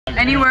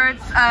Any words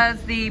as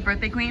the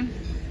birthday queen?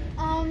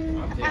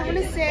 I'm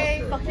gonna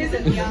say fuck you,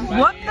 Cynthia.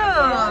 What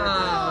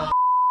the?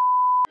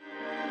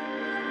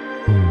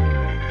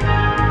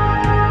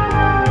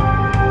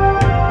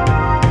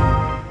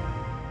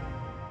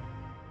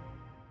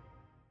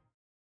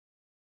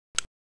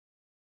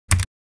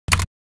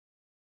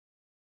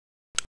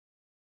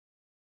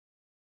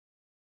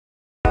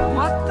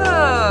 What the?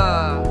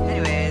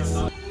 Anyways.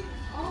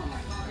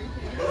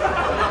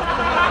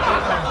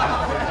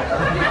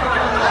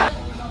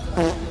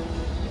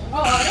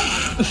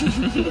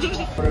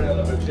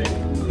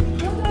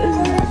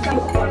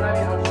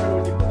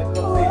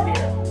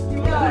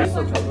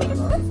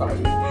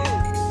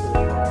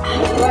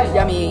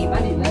 Yummy.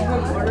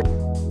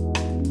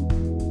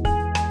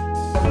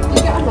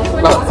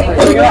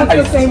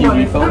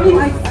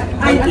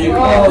 Thank you.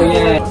 Oh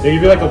yeah. They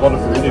give you like a lot of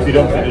food. If you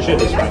don't finish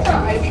it, it's fine.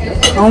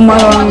 Oh my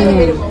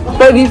god.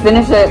 But if you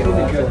finish it.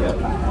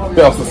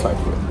 They also side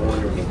food.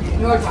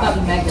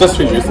 Just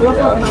for you.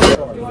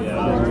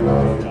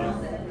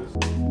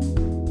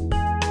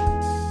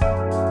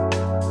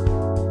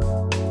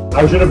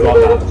 I should have brought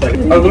that. Like,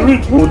 I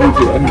literally told you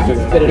to anything.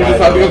 You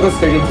just have to get the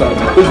second time.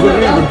 There's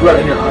literally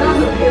regret in your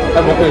eyes.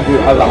 I'm not gonna do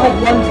it. I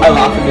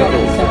laugh and get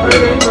this.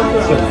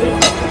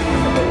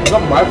 It's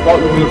not my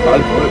fault when we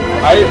applied for it.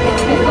 I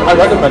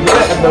recommended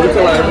it and never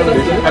took my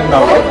recommendation, and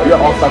now we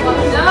are all separate.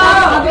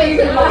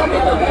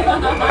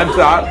 And to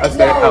that, I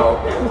say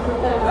L.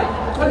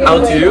 L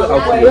to you,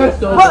 L to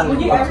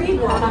you.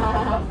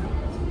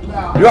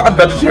 You got a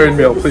vegetarian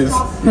meal, please.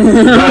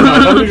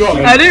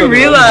 I didn't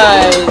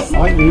realize.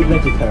 I knew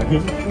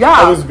vegetarian. Yeah.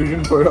 I was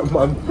vegan for a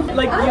month.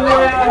 Like you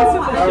were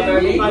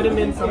insufficient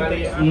vitamin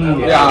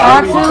something. Yeah.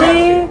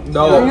 Actually?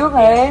 No. Are you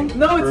okay?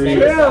 No, it's true.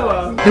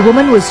 The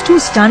woman was too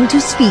stunned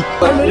to speak.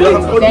 Thank you.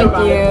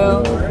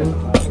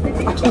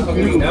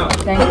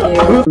 Thank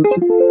you.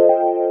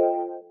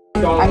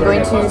 I'm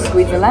going to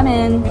squeeze a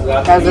lemon.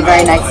 That was a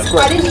very nice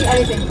squeeze. I didn't eat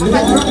anything.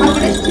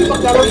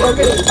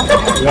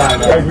 Yeah, I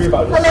agree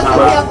about this.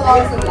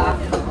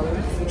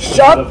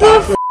 Shut the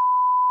f.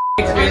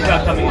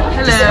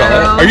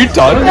 Hello. Are you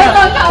done?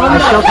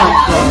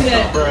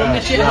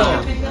 I'm still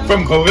done.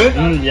 From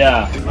COVID?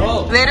 Yeah.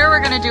 Later we're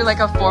gonna do like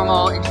a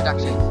formal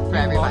introduction for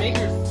everybody.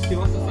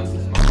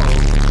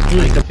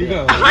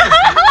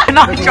 I'm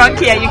not drunk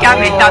yet, you can't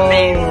make that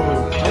face.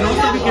 And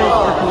also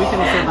because we can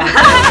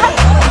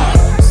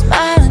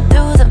Smiling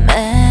through the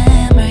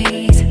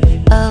memories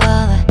of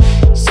all the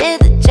shit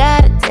that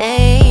tried to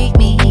take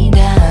me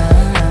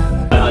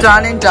down.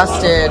 Done and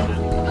dusted.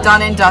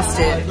 Done and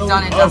dusted.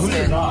 Done and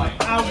dusted. Done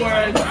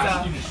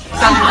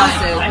and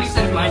dusted.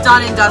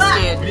 Done and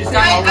dusted. Done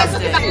and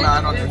dusted.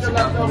 Man on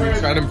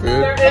Instagram, random food.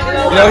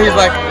 You know, he's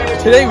like,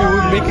 today we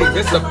will be making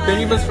this a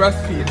famous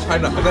recipe in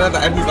China. And then at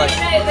the end, he's like,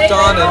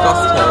 done and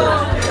dusted.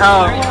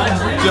 Oh. Do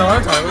you know what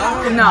I'm talking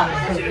about? No.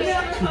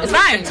 It's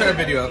fine. Insert a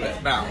video of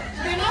it now.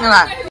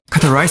 Okay.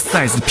 Cut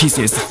rice-sized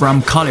pieces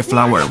from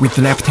cauliflower with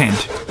left hand.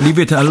 Leave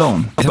it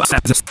alone.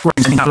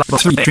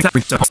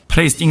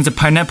 Placed in the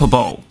pineapple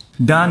bowl.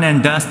 Done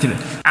and dusted.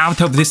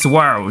 Out of this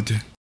world.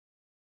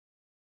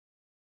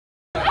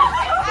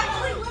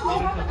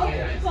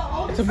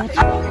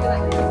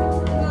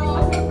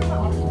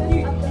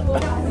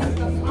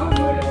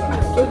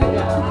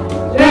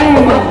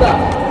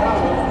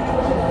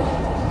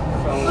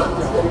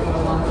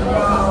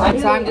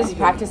 So I'm just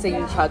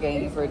practicing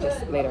chugging for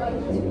just later.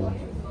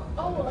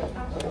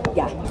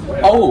 Yeah.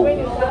 Oh.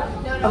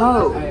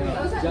 Oh.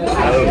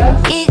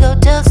 Ego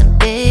took some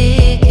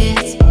big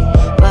hits,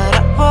 but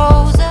I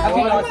rose up.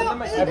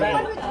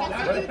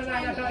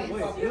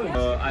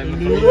 I'm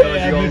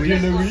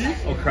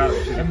oh crap,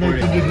 she's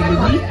recording.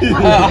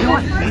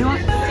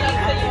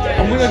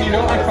 Oh my god, you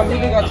know, I can't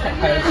believe I got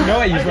tired. You know,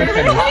 I use my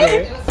pen.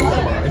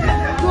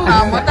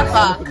 What the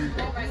fuck?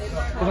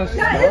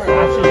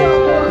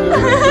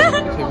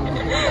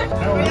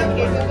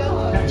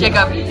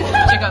 Jacob. I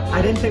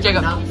didn't take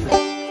Jacob.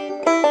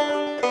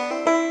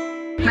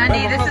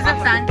 Mandy, this is a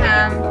fan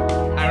cam.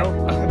 I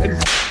don't. Is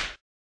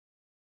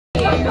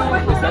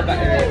that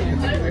area?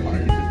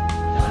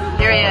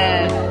 Here he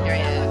is. Here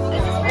he is.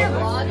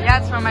 Yeah,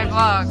 it's from my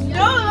vlog.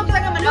 No, it looks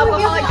like I'm an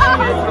alcoholic.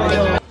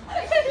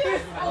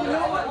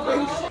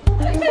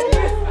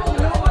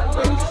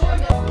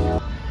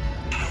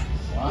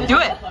 Do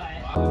it.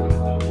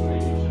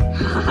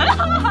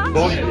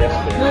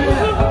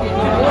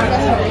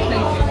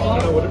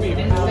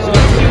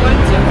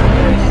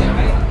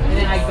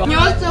 You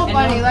know what's so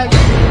funny? Like,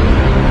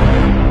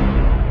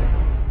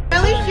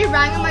 at least she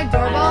rang on my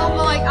doorbell,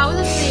 but like I was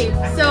asleep,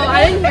 so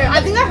I didn't hear it.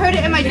 I think I heard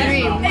it in my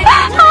dream.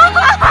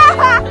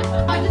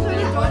 I just heard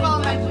the doorbell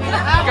in my dream.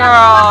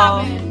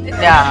 Girl.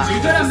 Yeah.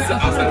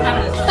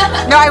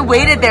 No, I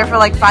waited there for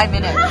like 5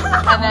 minutes,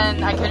 and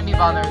then I couldn't be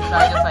bothered, so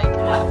I just like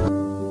left.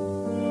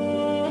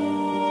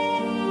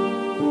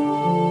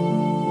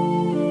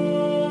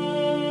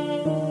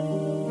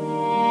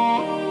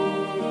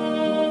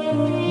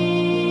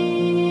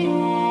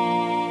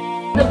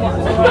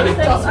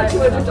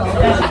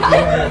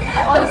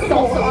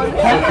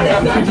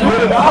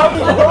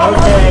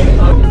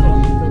 $200.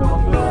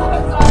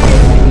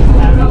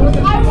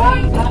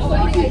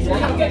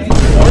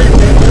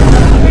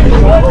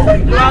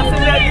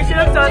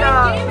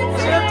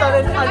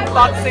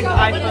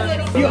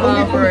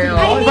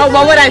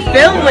 What would I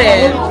film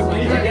with?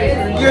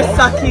 Your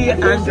sucky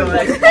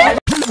android.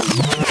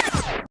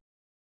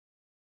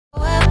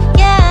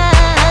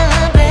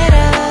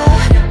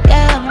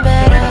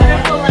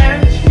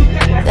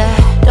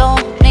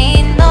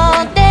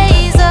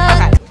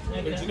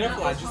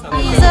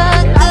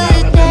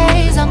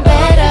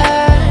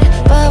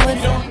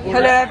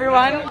 Hello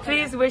everyone,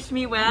 please wish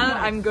me well.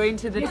 I'm going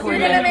to the toilet.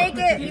 You're gonna make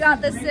it. You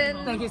got this,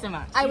 Cyn. Thank you so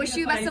much. I wish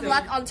you best of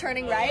luck on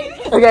turning right.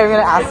 Okay, I'm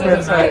gonna ask her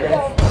to try it.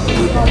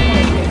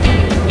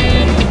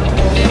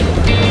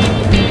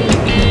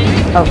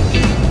 Oh.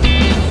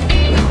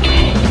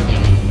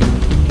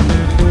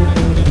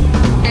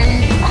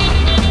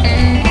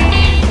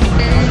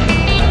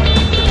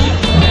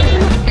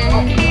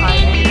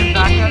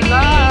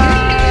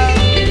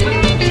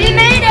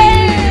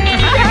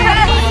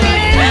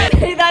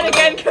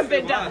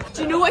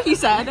 Do you know what he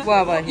said?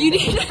 What? You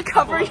need to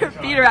cover your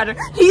feet around her.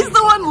 He's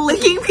the one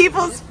licking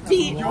people's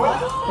feet.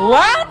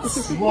 What?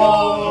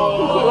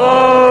 Whoa.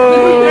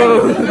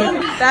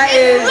 That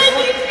is...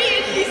 Licking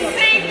feet. He's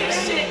saying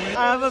this shit. I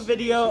have a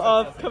video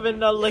of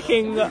Kavinda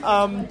licking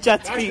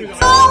Jet's feet.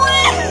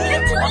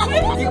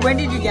 When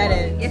did you get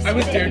it? I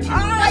was there too.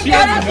 She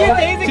has a few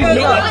days ago.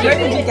 Where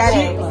did you get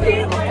it?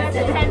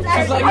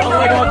 She's like, oh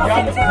my god,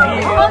 Jet's feet.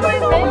 Oh my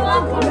god.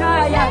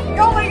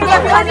 I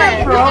feel like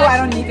I'm pro, I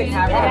don't need the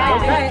camera.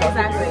 Right,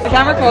 exactly. The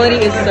camera quality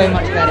is so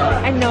much better.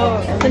 I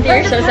know. Cynthia,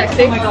 you're so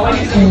sexy.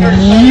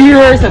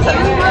 You're so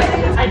sexy.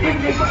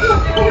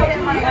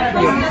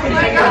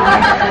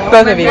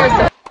 Both of you.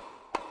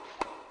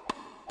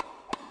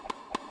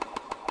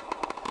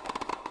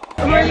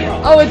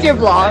 Oh, it's your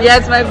vlog? Yeah,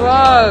 it's my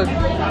vlog.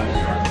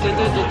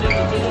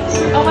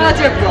 Oh my god,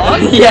 it's your vlog?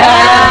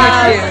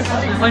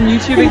 Yes! On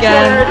YouTube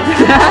again.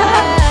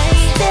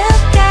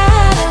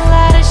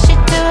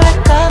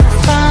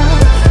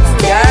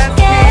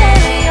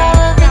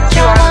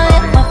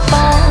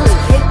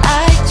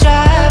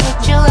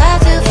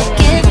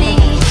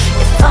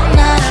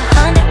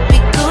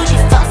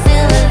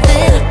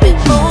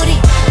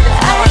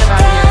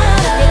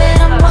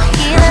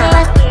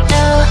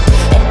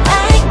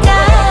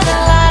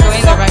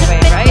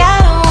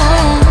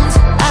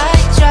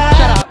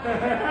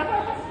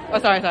 Oh,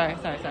 sorry.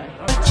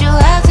 But you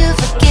have to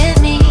forgive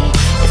me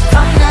if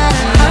I'm not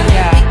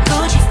 100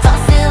 Gucci, if I'm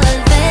still a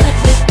little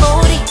bit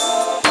booty.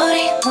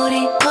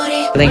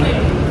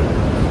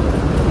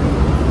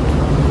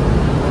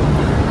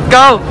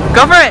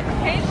 Go for it.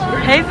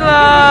 Hey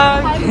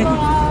vlog.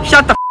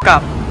 Shut the f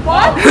up.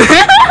 What?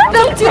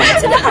 Don't do it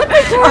to the other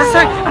girl.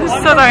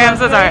 I'm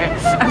so sorry.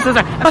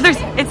 Brothers,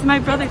 it's my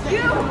brother.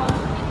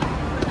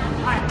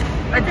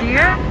 A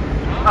deer?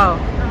 Oh.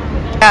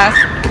 Yes.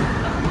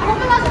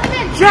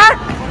 Jack!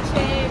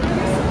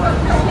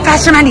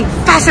 Faster, Mandy!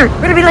 Faster!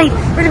 We're gonna be late!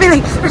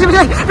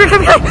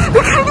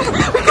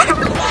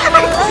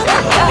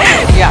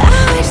 Yeah.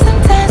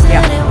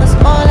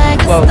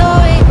 Whoa.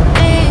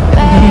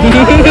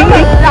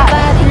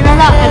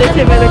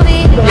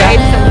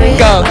 Yeah.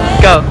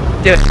 Go.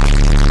 Do it.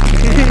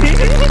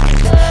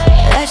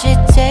 That shit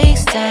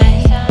takes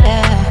time,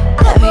 yeah.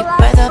 Every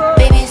breath of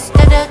baby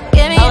still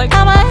give me out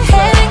my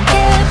head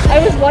again. I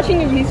was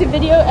watching a YouTube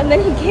video and then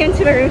he came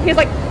to my room. He was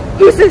like,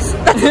 who's this?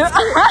 Who's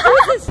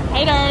this?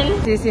 Hey,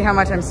 darn. Do you see how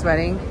much I'm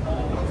sweating?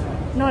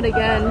 Not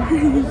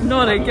again.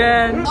 Not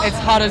again. It's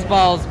hot as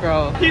balls,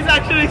 bro. He's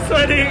actually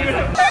sweating.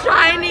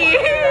 Shiny.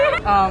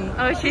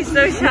 Oh, she's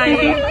so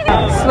shiny.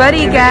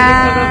 Sweaty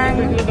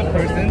gang.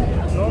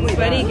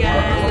 Sweaty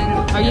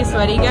gang. Are you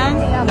sweaty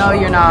gang? No,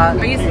 you're not.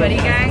 Are you sweaty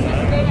gang?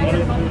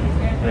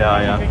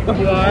 Yeah.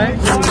 You are?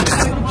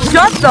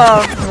 Shut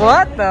the...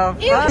 What the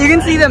fuck? You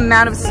can see the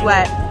amount of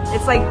sweat.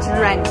 It's like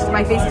drenched.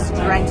 My face is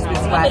drenched with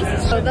sweat.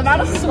 The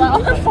amount of sweat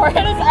on her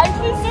forehead is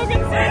actually so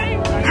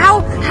concerning.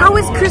 How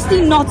is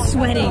Christy not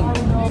sweating?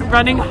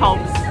 Running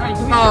helps.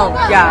 Oh,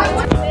 yeah.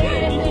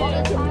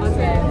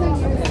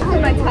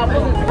 My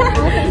towel.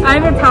 I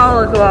have a towel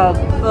as well,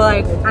 but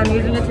like, I'm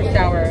using it to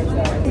shower, so.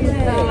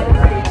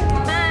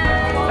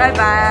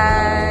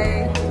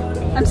 Bye-bye.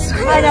 I'm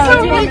sorry. I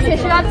know. Do you need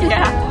tissue?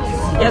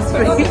 Yes,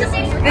 please.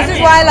 This is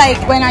why, like,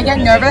 when I get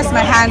nervous,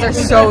 my hands are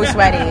so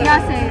sweaty.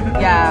 Yeah,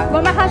 same. Yeah.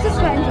 Well, my hands are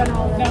sweat in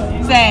general.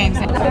 Same.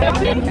 What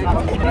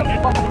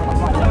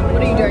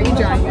are you doing? Are you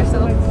drying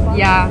yourself?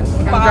 Yeah,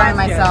 I'm drying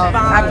myself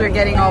after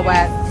getting all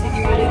wet.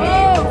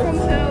 Oh, from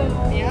who?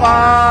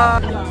 Yeah.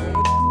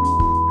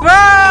 Whoa!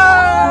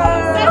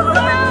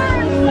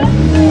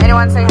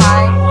 Anyone say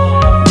hi?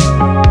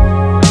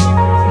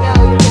 No,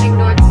 you're getting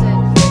ignored, Cyn.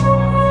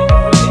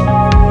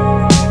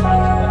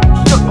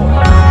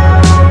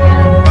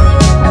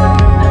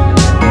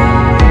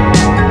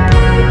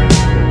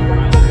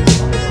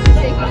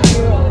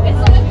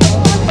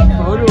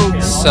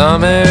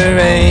 Summer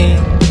rain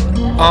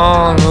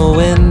on the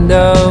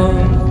window.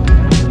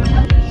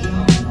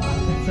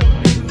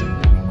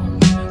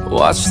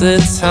 Watch the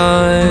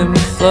time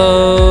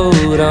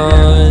float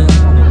on.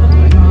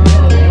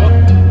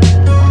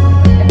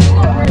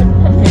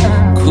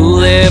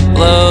 Cool air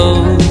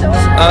blows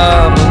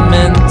a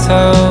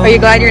memento. Are you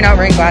glad you're not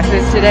wearing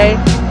glasses today?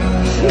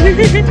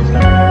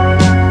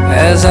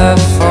 as I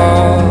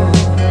fall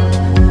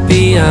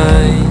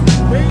behind.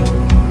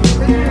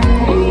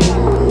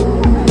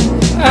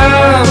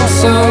 I'm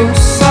so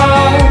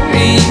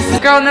sorry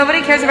Girl,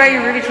 nobody cares about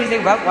your Ruby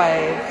Tuesday wet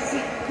wipes.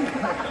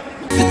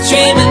 for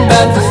dreaming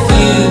about the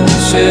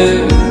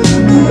future.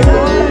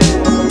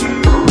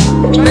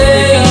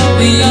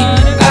 Maybe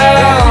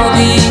I'll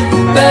be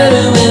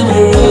better when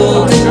we're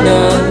old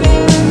enough.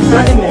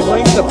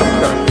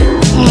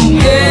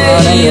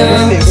 Yeah,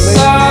 I'm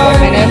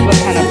sorry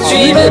for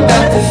dreaming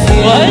about the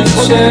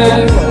future.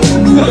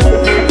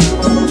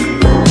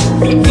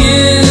 You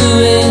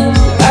and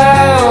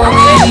I'll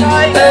be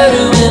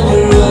better when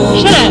we're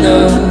old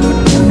enough.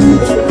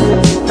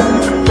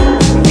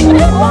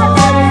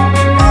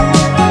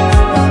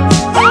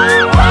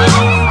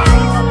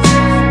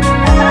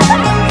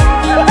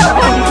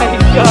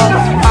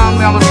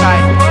 We almost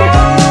died.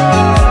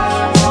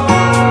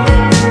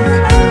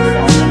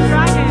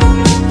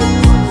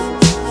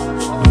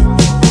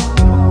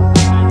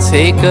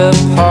 Take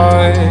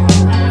apart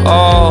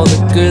all the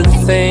good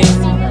things,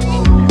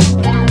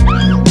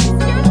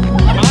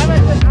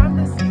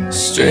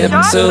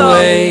 stripped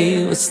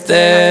away what's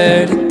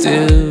there to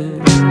do.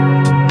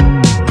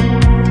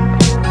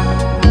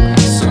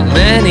 So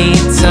many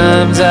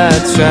times I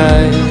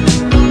tried,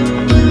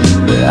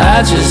 but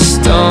I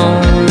just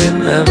don't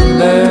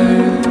remember.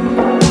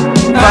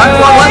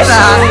 What was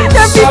that?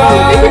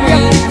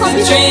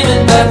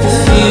 Dreaming about the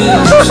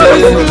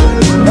future.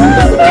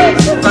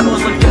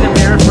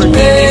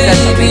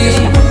 Baby,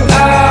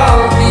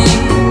 I'll be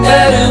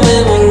better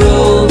when we're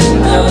old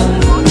enough.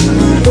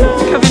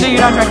 Kavina,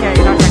 you're not drunk yet.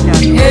 You're not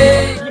drunk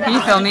yet. Can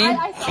you film me?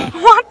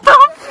 What the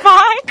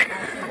fuck?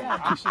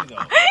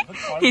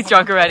 He's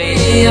drunk already.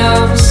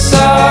 I'm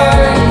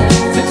sorry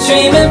for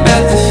dreaming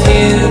about the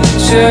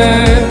future.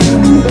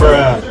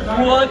 Bruh.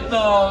 What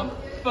the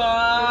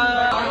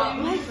fuck?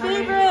 My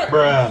favorite.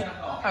 Bruh.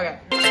 Okay.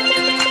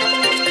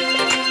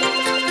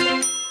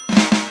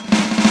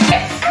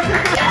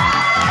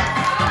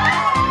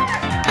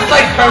 It's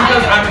like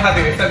Carmen's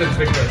advertising except it's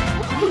Victor.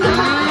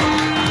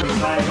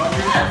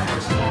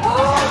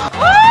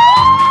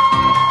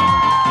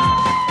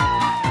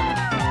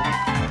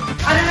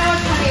 I don't know what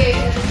 28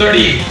 is.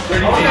 30.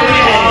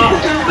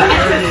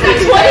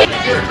 20.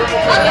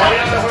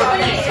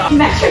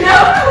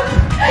 Metronome.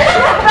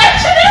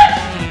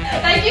 Metronome.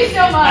 Thank you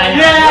so much.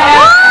 Yeah.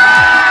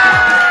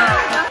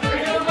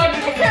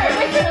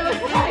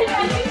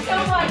 Thank you so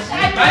much.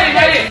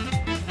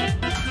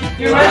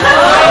 You're right.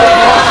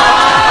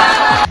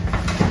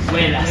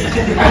 Wait, that's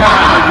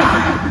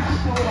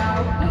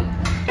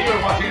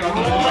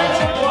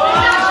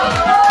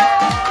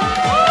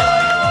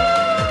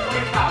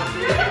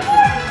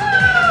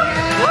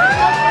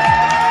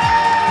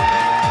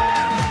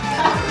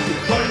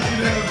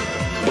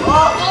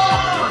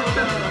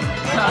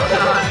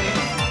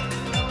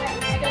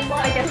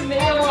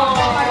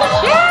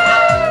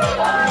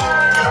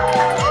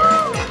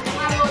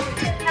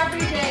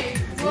Every day.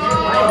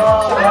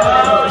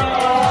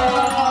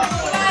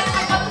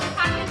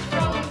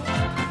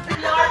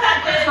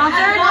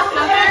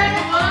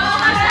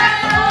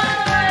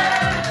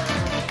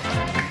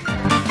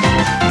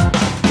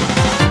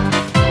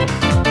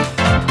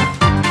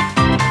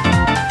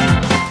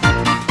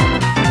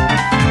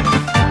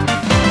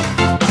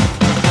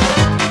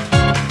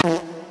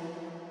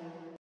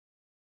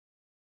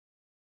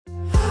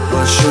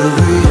 What should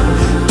we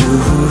do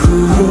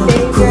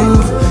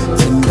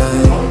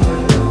tonight?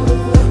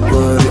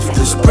 What if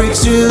this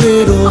breaks your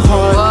little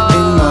heart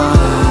in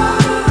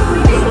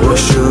mine? What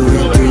should we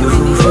do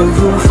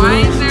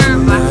tonight?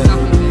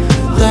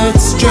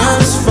 Let's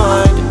just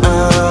find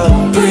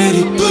out.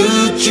 Pretty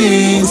blue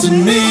jeans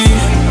and me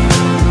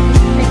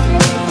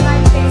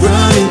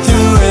running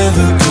through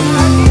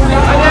evergreen.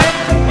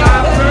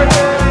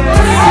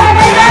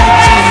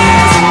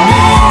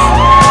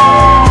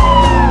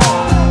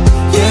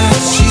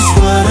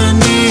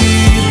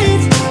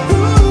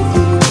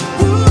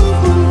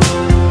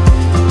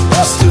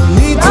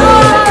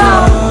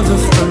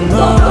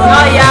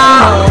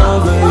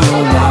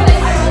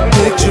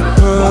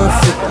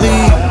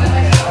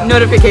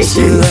 Notifications.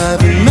 Still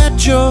haven't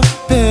met your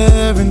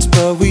parents,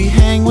 but we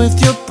hang with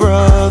your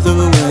brother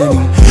when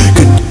he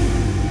could.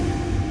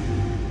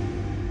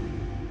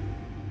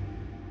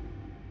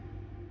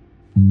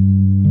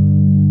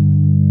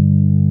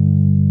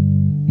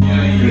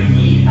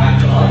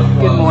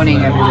 Good morning,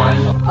 everyone.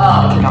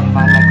 I cannot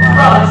find my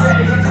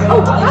glasses. Oh,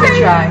 you can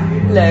try.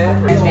 Hello.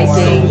 I'm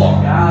making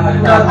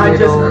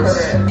noodles.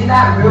 in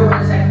that room on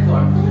the second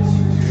floor.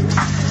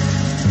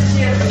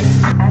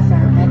 I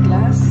found my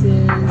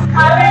glasses.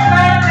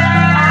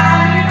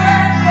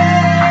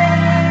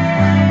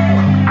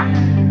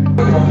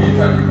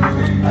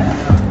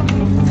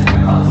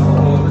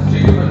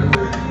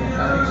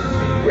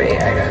 Wait,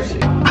 I got you.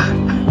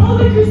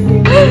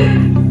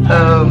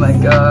 Oh my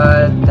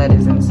god, that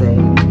is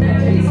insane.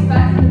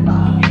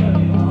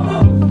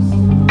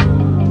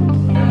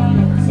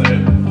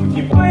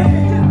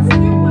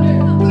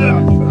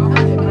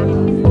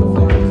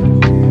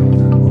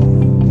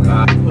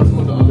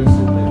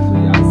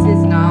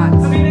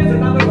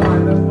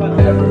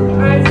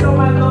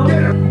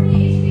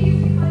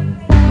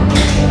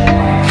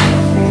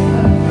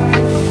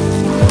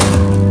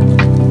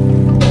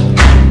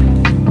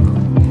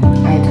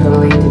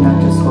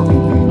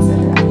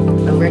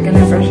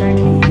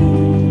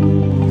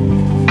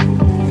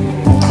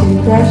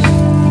 toothbrush,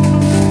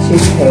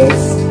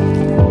 toothpaste.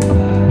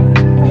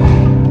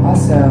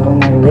 Also,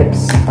 my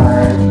lips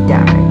are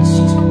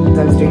damaged.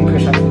 I was doing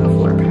push-ups on the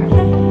floor, apparently.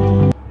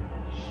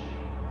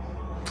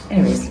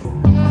 Anyways.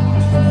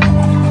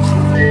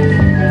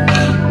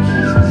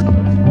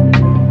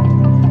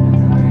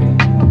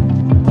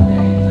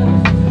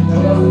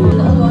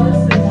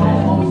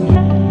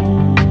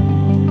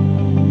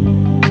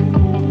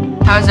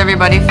 How's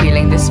everybody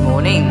feeling this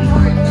morning?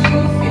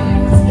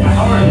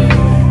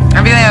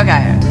 Everything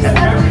okay?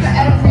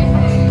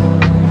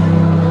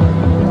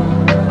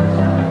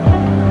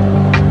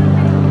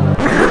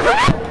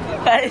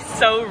 That is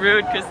so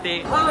rude,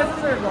 Christy.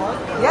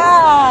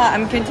 Yeah,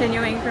 I'm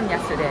continuing from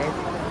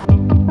yesterday.